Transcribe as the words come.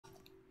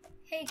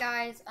Hey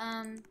guys,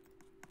 I'm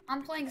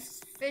playing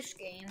this fish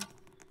game.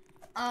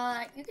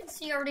 You can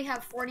see I already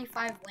have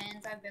 45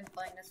 wins. I've been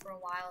playing this for a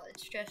while.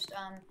 It's just,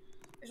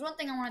 there's one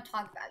thing I want to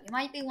talk about. You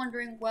might be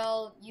wondering,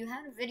 well, you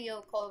had a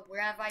video called Where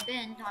Have I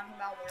Been? Talking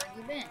about where have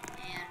you been?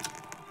 And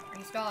are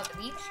you still at the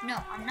beach? No,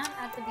 I'm not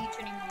at the beach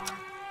anymore.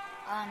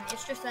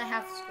 It's just that I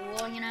have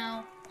school, you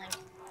know? Like,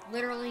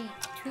 literally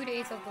 2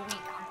 days of the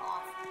week I'm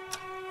off.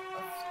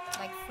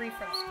 Like, free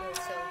from school,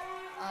 so,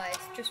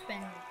 it's just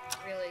been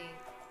really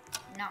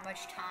not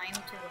much time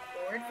to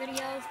record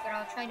videos, but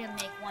I'll try to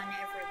make one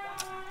every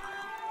once in a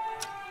while.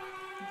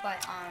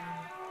 But,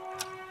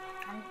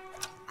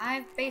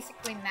 I've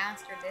basically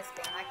mastered this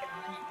game. I can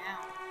win it now.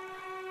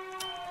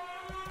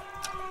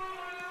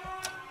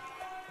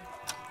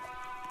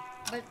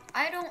 But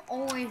I don't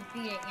always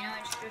beat it, you know,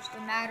 it's just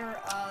a matter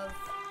of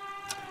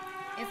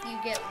if you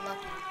get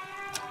lucky.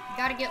 You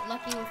gotta get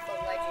lucky with the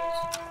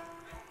ledges.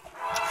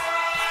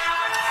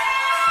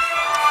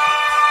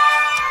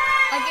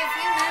 Like, if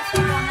you mess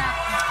up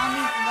on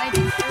these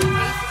ledges, you're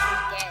basically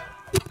dead.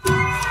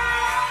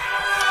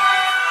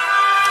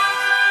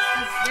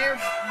 Because they're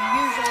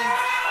usually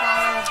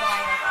followed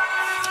by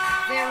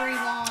a very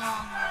long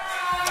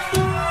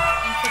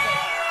into the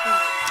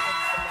pool of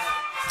the lake.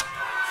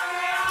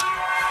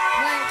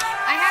 But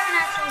I haven't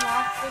actually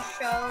watched this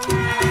show.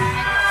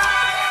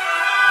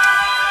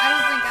 I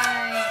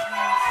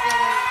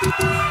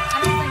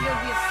don't think it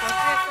would be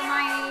appropriate for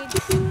my age.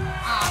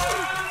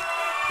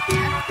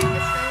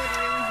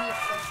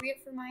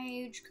 For my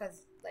age,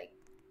 because like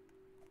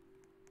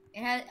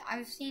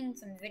I've seen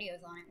some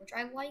videos on it, which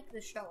I like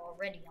the show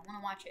already. I want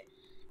to watch it,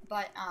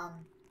 but I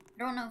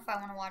don't know if I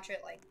want to watch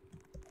it like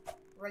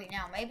right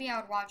now. Maybe I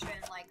would watch it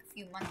in like a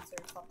few months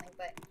or something,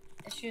 but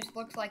it just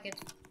looks like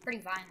it's pretty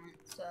violent,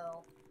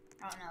 so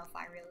I don't know if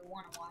I really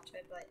want to watch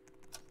it, but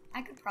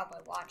I could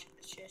probably watch it.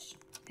 It just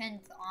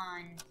depends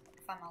on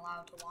if I'm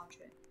allowed to watch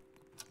it.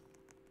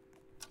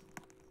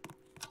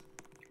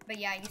 But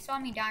yeah, you saw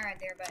me die right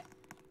there, but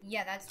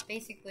yeah, that's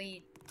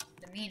basically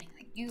the meaning.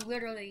 Like, you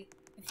literally,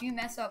 if you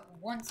mess up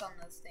once on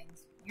those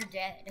things, you're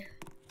dead.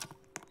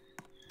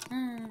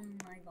 Oh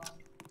my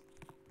god.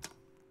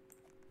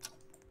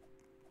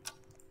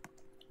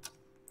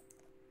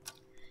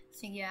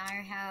 So yeah,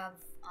 I have,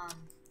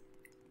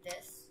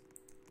 this.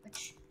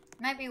 Which,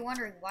 you might be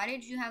wondering, why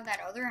did you have that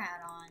other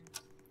hat on?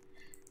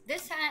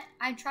 This hat,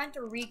 I tried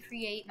to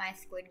recreate my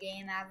Squid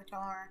Game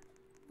avatar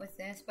with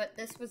this, but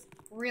this was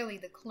really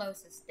the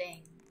closest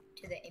thing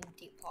to the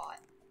empty pot.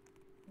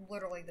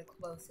 Literally the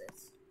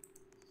closest.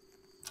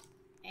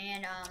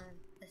 And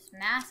this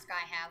mask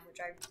I have, which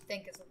I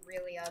think is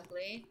really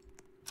ugly,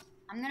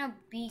 I'm gonna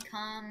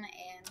become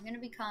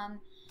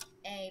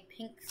a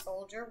pink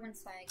soldier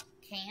once I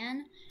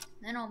can.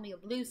 Then I'll be a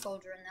blue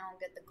soldier, and then I'll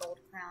get the gold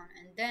crown,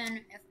 and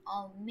then if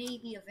I'll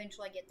maybe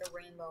eventually get the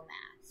rainbow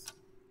mask.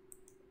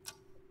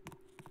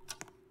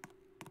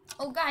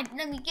 Oh god,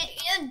 let me get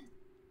in.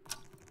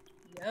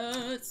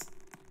 Yes.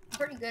 I'm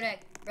pretty good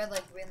at red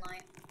light, green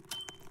light.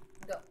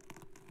 Go.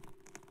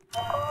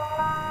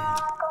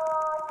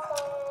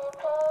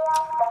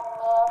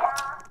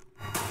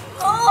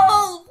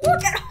 Oh,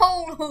 look at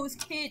all those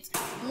kids.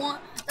 One,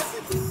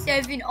 that's like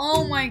 7.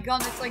 Oh my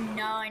god, that's like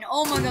 9.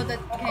 Oh my god,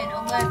 that's 10,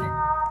 11. That's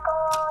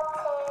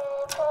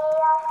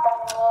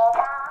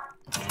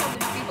all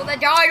these people that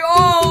died.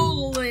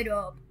 Oh, lit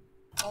up.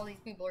 All these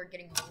people are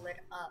getting lit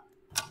up.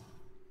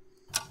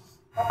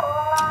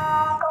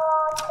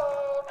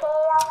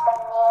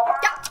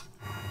 Yeah.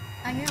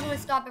 I usually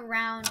stop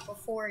around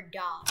before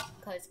dawn,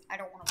 because I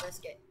don't want to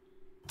risk it.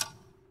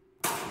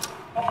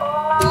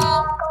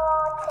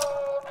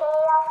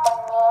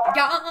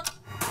 Yeah.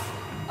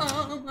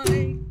 Oh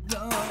my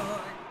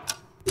god.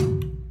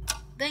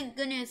 Thank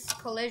goodness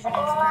collision is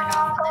turned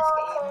off in this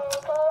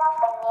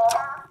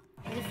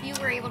game. If you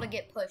were able to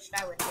get pushed,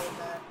 I would hate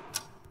that.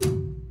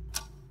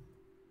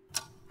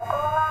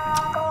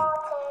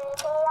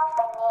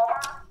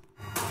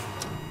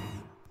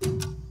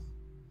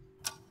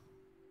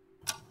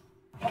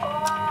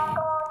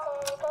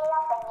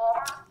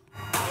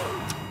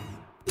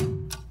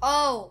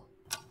 Oh,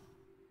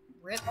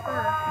 rip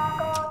her.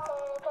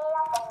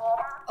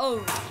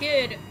 Oh,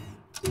 kid.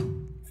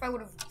 If I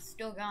would have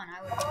still gone,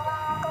 I would have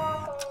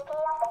done.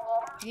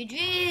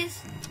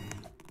 GG's.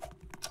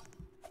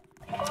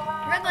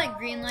 Red light,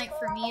 green light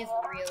for me is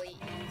really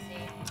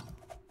easy.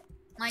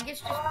 Like,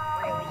 it's just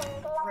really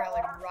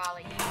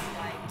easy.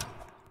 Like,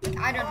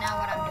 I don't know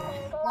what I'm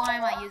doing. Why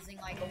am I using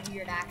like a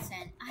weird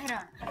accent? I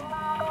don't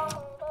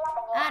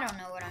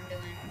know what I'm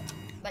doing.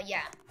 But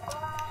yeah,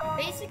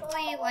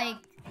 basically, like,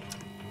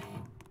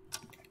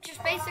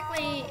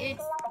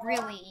 it's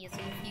really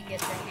easy if you get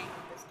the hang of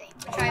this game,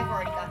 which I've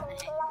already gotten the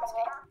hang of this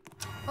game.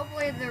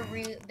 Hopefully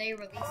they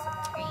release some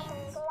more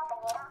games.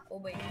 Oh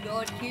my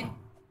god, kid.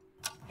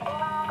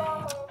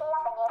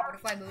 What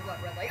if I move up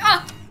red light?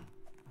 Ah!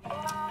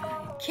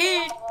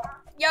 Kid!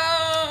 Yo!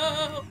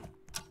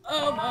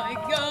 Oh my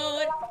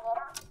god!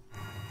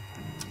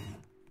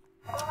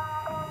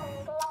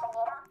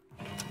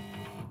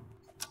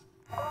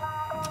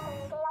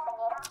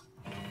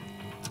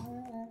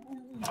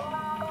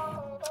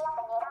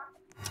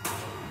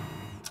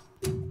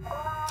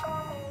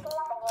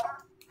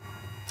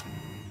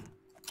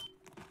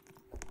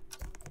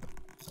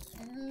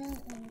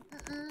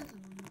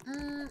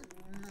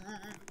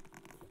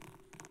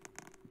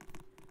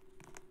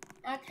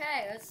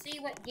 Okay, let's see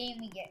what game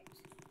we get.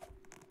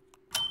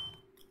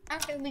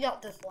 Okay, we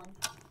got this one.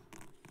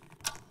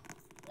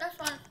 This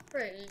one's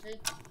pretty easy.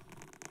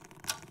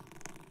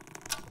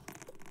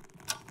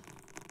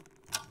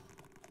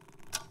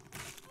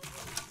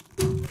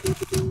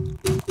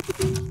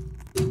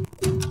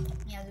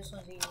 Yeah, this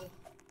one's easy.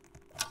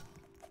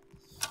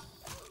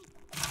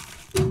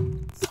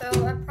 So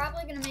I'm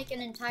probably gonna make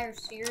an entire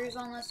series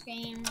on this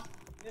game.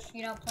 Just,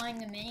 you know, playing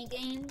the mini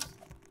games.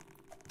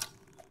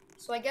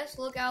 So I guess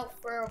look out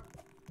for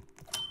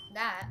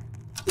that.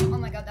 Oh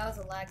my god, that was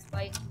a lag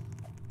spike.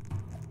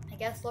 I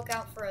guess look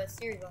out for a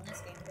series on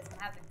this game because I'm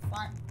having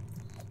fun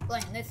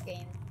playing this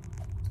game.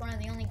 It's one of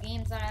the only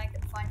games that I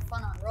can find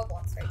fun on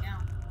Roblox right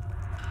now.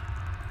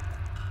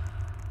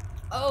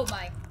 Oh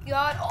my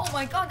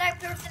god, that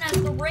person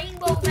has the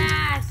rainbow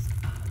mask!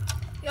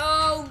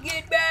 Yo,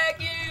 get back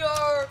here!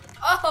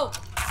 Oh!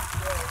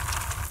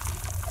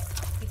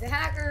 He's a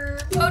hacker!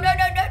 Oh, no!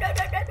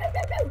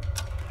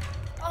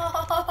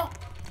 Oh!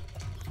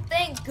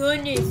 Thank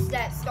goodness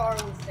that star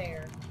was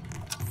there.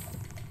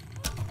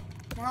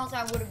 Or else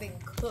I would have been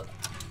cooked.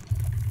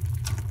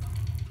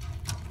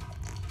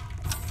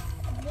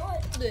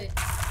 What the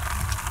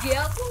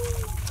devil?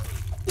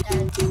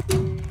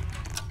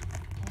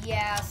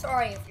 Yeah,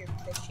 sorry if you're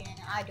Christian.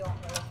 I don't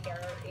really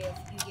care if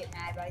you get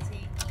mad by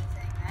saying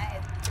anything that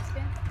if you're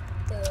Christian.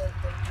 So,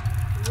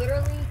 like,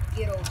 literally,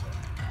 get over it.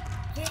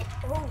 Get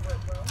over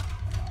it, bro.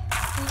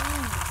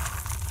 Please.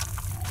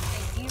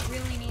 Like, you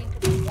really need to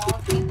be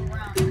walking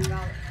around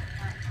about it.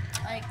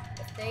 Like,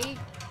 if they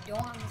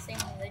don't have the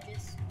same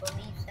religious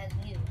beliefs as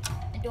you,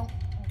 and don't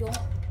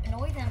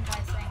annoy them by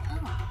saying, oh,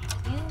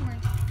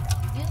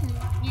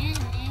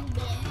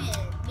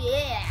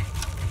 yeah.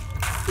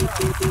 Bro,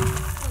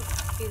 so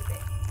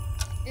stupid.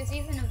 There's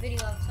even a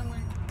video of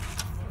someone,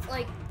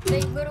 like,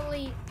 they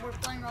literally were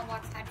playing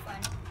Roblox, had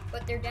fun,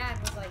 but their dad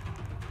was like,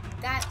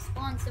 that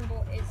spawn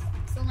symbol is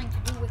something to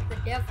do with the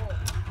devil.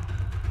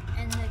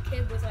 And the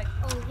kid was like,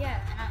 oh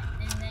yeah,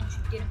 and then she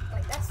didn't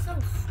play. That's so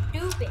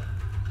stupid.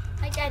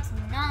 Like, that's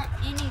not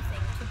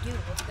anything to do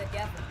with the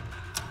devil.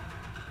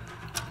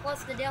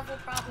 Plus, the devil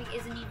probably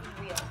isn't even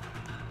real.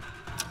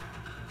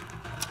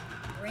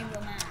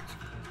 Rainbow mask.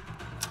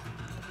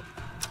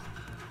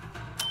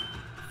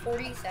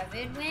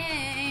 47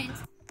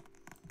 wins.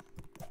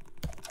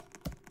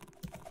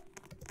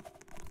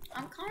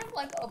 I'm kind of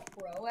like a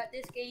pro at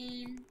this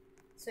game.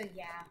 So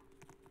yeah,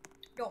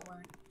 don't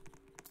worry.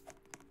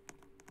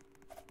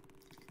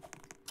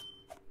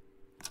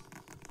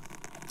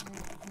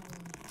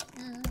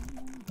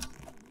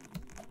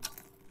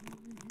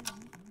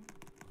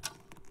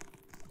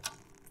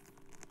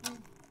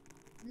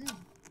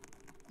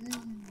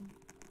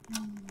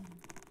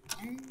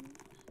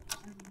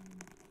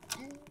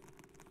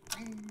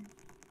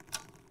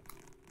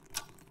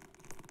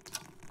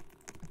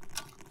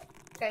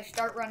 Okay,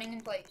 start running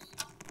in place.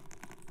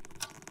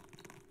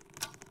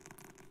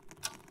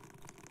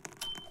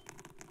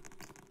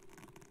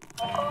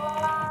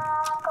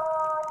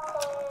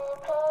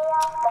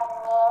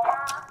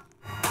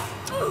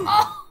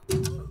 Oh!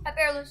 I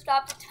barely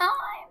stopped the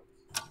time.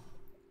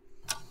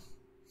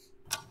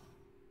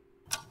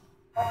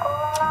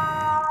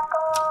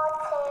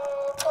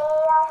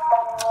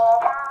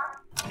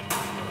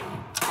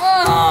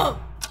 Oh!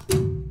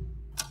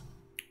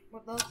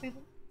 Were those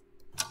people?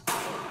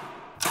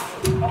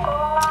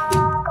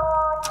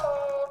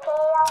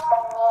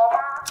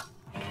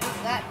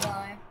 That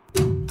guy.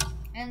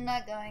 And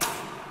that guy.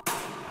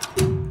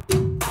 And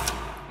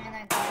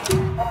that guy.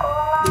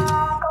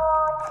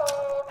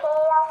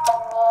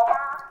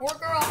 Poor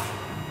girl.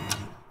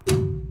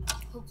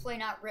 Hopefully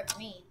not rip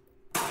me.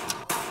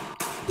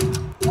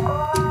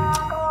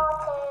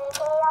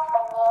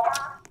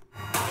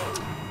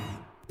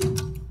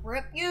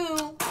 Rip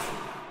you.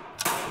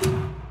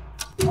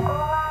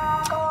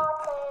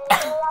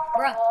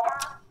 Bruh.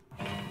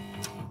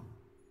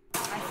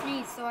 I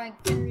sneezed so I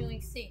couldn't really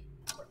see.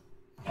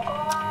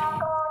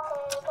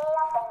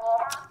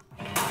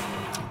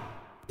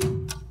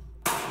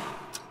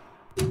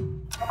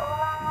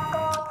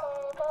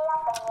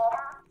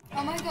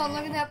 Oh my god,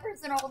 look at that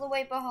person all the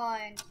way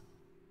behind.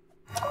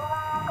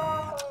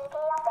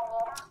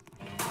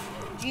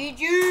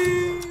 GG!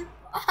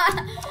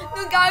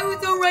 The guy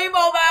with the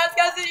rainbow mask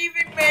hasn't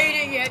even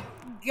made it yet.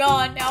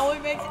 God, now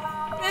it makes it.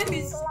 That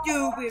is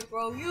stupid,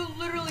 bro. You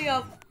literally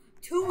have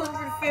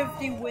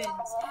 250 wins.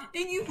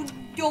 And you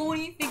don't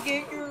even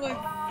get your,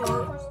 like,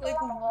 first. Like,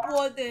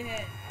 what the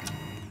heck?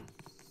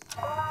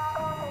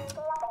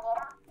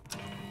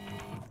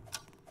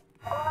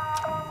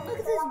 Look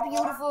at this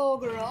beautiful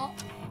girl.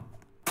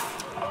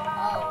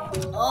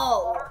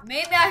 Oh,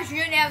 maybe I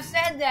shouldn't have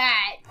said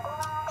that.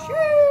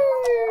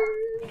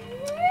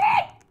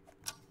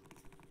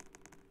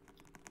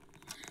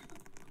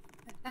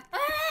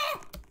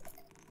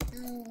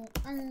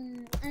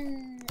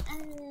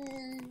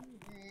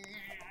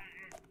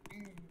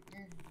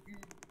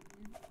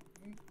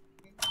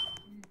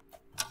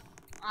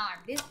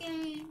 This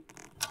game.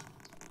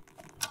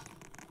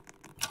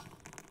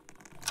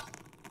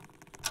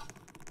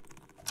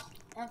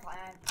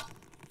 Okay.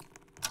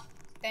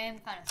 Game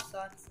kind of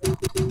sucks though.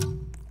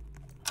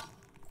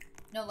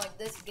 No, like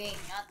this game,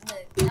 not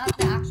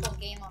the actual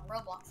game on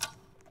Roblox,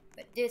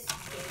 but this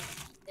game,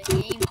 the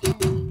game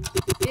in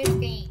this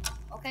game.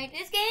 Okay,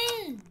 this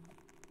game,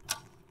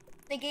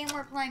 the game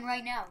we're playing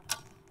right now,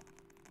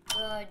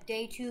 the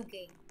day 2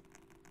 game,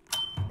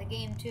 the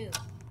game 2.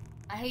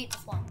 I hate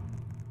this one.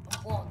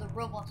 Well, the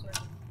Roblox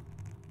version,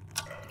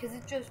 because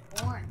it's just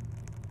boring.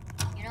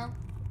 You know,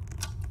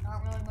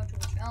 not really much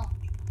of a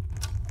challenge.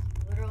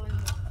 Literally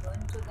go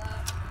into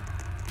that.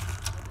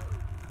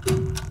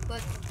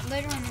 But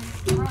later on in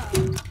the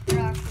run, it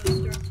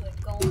actually starts like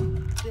going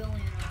a billion on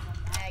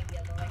the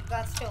magnet, but like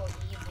that's still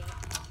easy.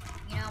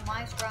 You know,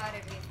 my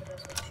strategy for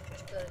this is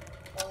just to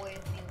always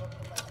be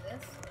looking like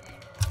this and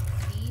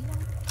see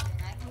them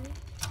nightly,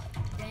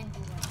 then do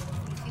one. But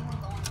if you see one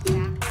going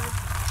backwards,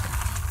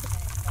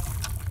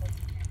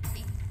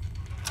 see,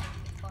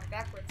 keep going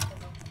backwards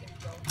because it's gonna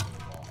go through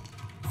the wall.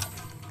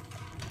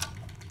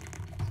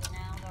 So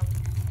now that we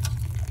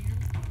know here.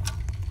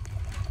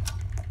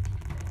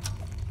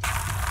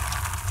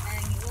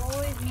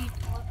 Always need to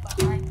look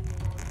behind you.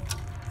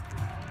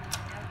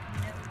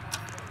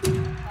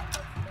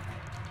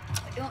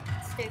 I don't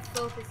stay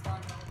focused on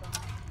the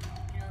behind,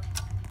 you know?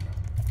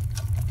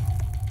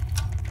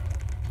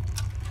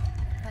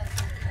 Because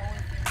there's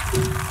always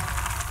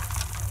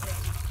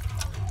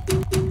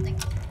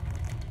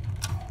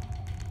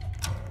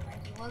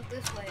like you look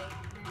this way,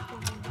 and it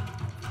will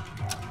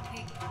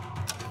be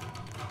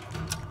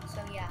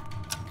so yeah.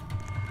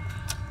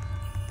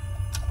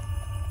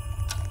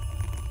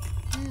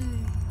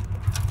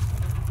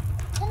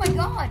 Oh my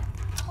god!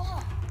 Oh.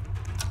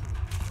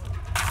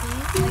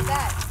 See? Like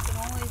that. You can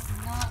always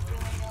not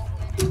really know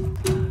when it's going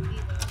to be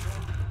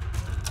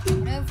there.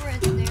 Whenever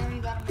it's there, you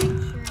gotta make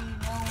sure you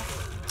know.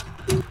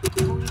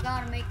 Well, you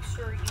gotta make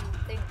sure you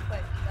think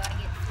quick. You gotta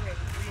get through it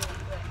really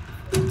quick.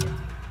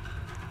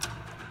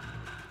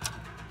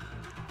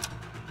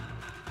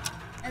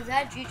 Is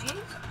that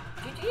GG's?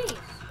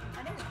 GG's.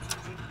 That is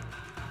GG.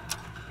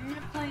 I'm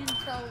gonna play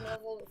until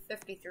level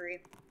 53.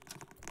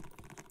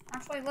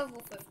 Actually,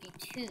 level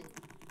 52.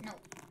 No,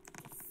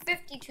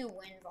 52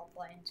 wins I'll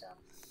play until.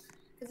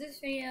 Because this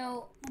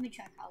video, let me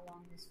check how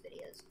long this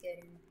video is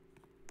getting.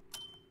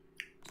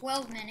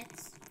 12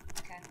 minutes.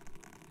 Okay.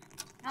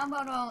 How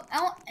about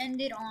I'll end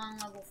it on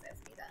level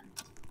 50 then.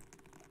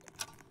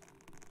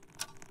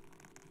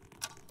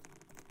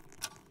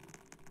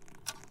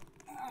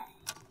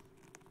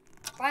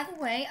 By the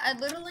way, I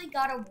literally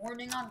got a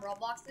warning on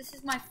Roblox. This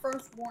is my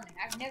first warning.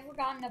 I've never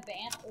gotten a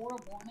ban or a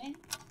warning.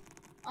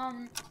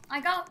 I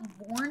got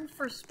warned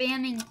for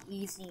spamming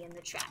easy in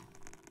the chat.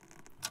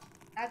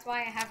 That's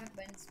why I haven't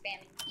been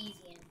spamming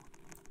easy anymore.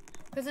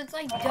 Because it's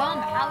like dumb.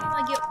 How do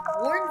I get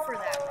warned for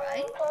that,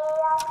 right?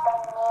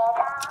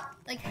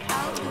 Like,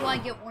 how do I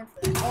get warned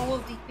for that? All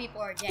of these people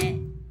are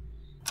dead.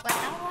 But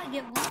how do I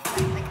get warned for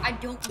that? Like, I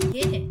don't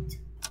get it.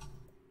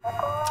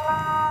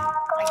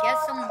 I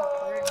guess someone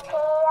recorded me.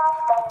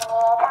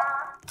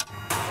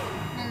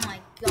 Oh my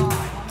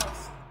god,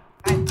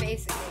 I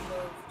basically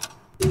moved.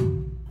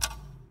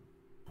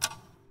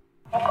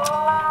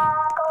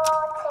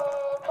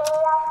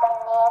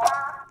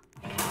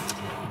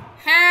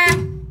 Ha!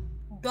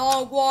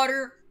 Dog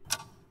water.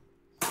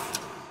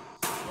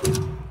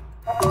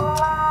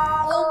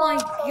 Oh my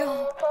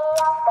god.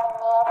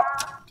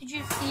 Did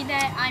you see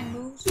that I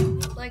moved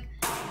like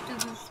to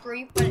the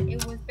street, but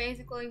it was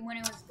basically when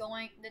it was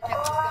going, the text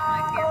was going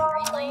like here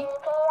green lane.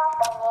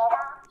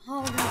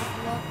 Oh, that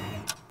was lucky.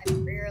 I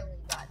barely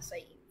got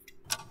saved.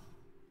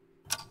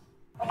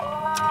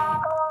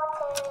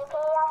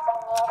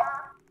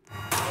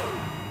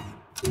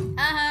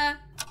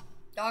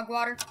 Dog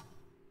water.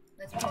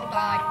 Let's people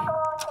die.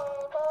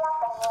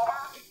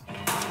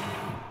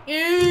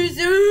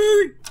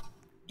 Easy!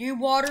 Deep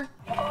water.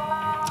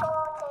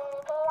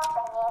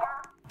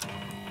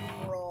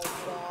 Bro,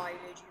 why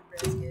did you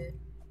risk it?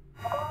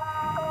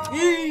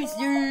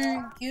 Easy!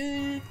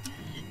 Good.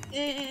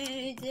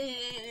 Easy.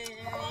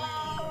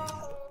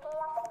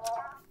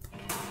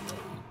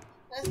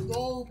 Let's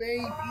go,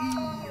 baby.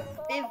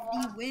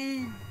 50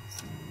 wins.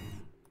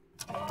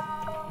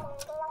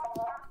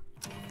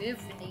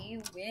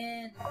 50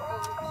 wins.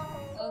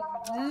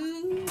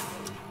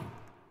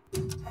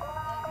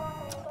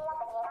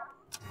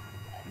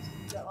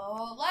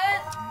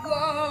 Let's go.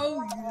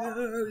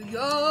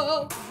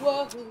 Yeah.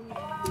 Whoa.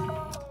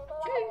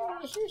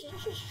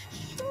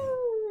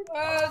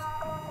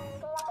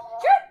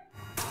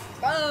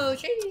 Oh,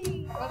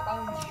 she.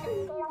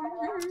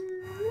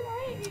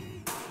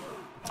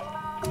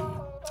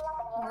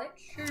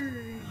 Let's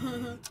see.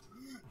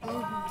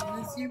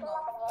 Let's see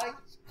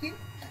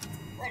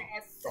my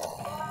face.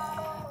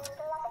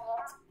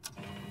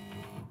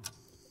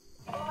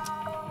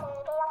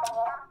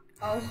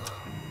 Oh.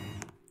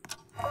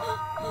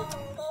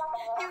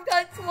 You've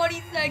got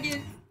 20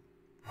 seconds.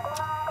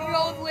 You're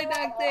all the way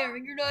back there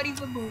and you're not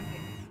even moving.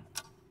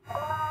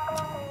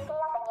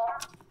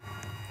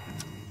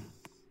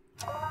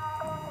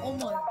 Oh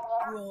my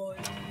god.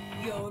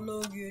 Yo,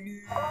 look at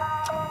it.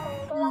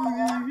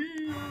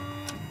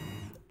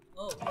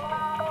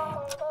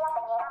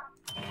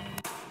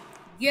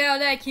 Yeah,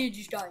 that kid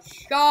just got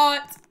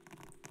shot.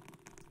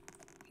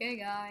 Okay,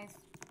 guys.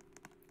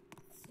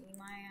 See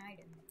my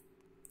item.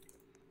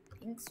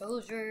 Pink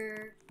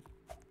soldier.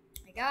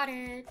 I got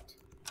it.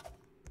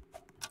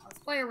 Let's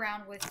play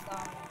around with the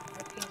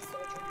pink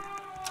soldier now.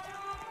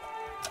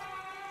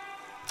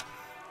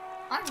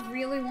 I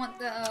really want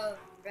the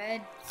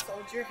red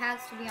soldier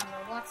hats to be on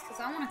Roblox because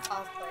I want to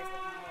cosplay as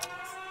one of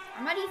those.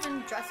 I might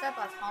even dress up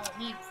as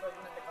Halloween for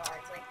one of the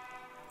guards. Like,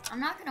 I'm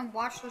not gonna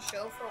watch the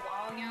show for a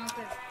while, you know,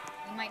 because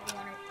you might be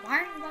wondering, why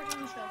are you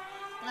watching the show?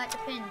 Well, that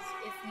depends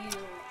if you,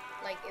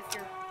 like, if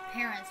your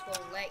parents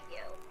will let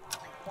you,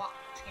 like, watch,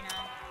 you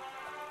know?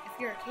 If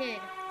you're a kid,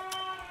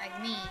 like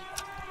me,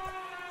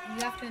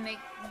 you have to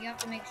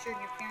make sure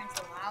your parents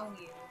allow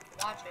you to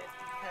watch it,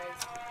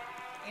 because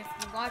if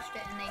you watched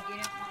it and they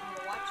didn't want you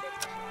to watch it,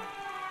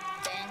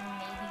 then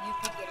maybe you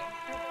could get in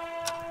trouble.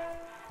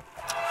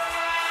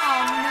 Oh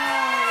no,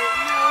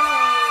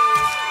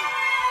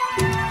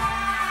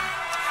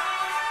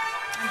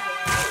 I'm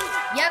dead.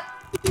 Yep.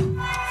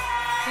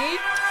 See?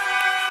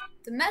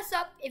 It's a mess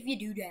up if you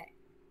do that.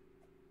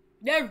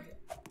 There we go.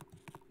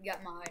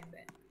 Got my item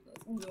back.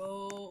 Let's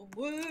go,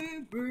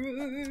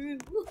 baby.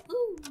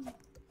 Woohoo.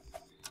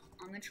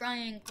 On the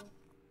triangle.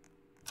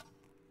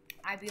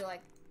 I'd be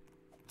like,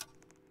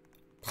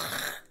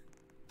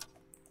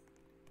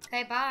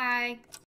 okay, bye.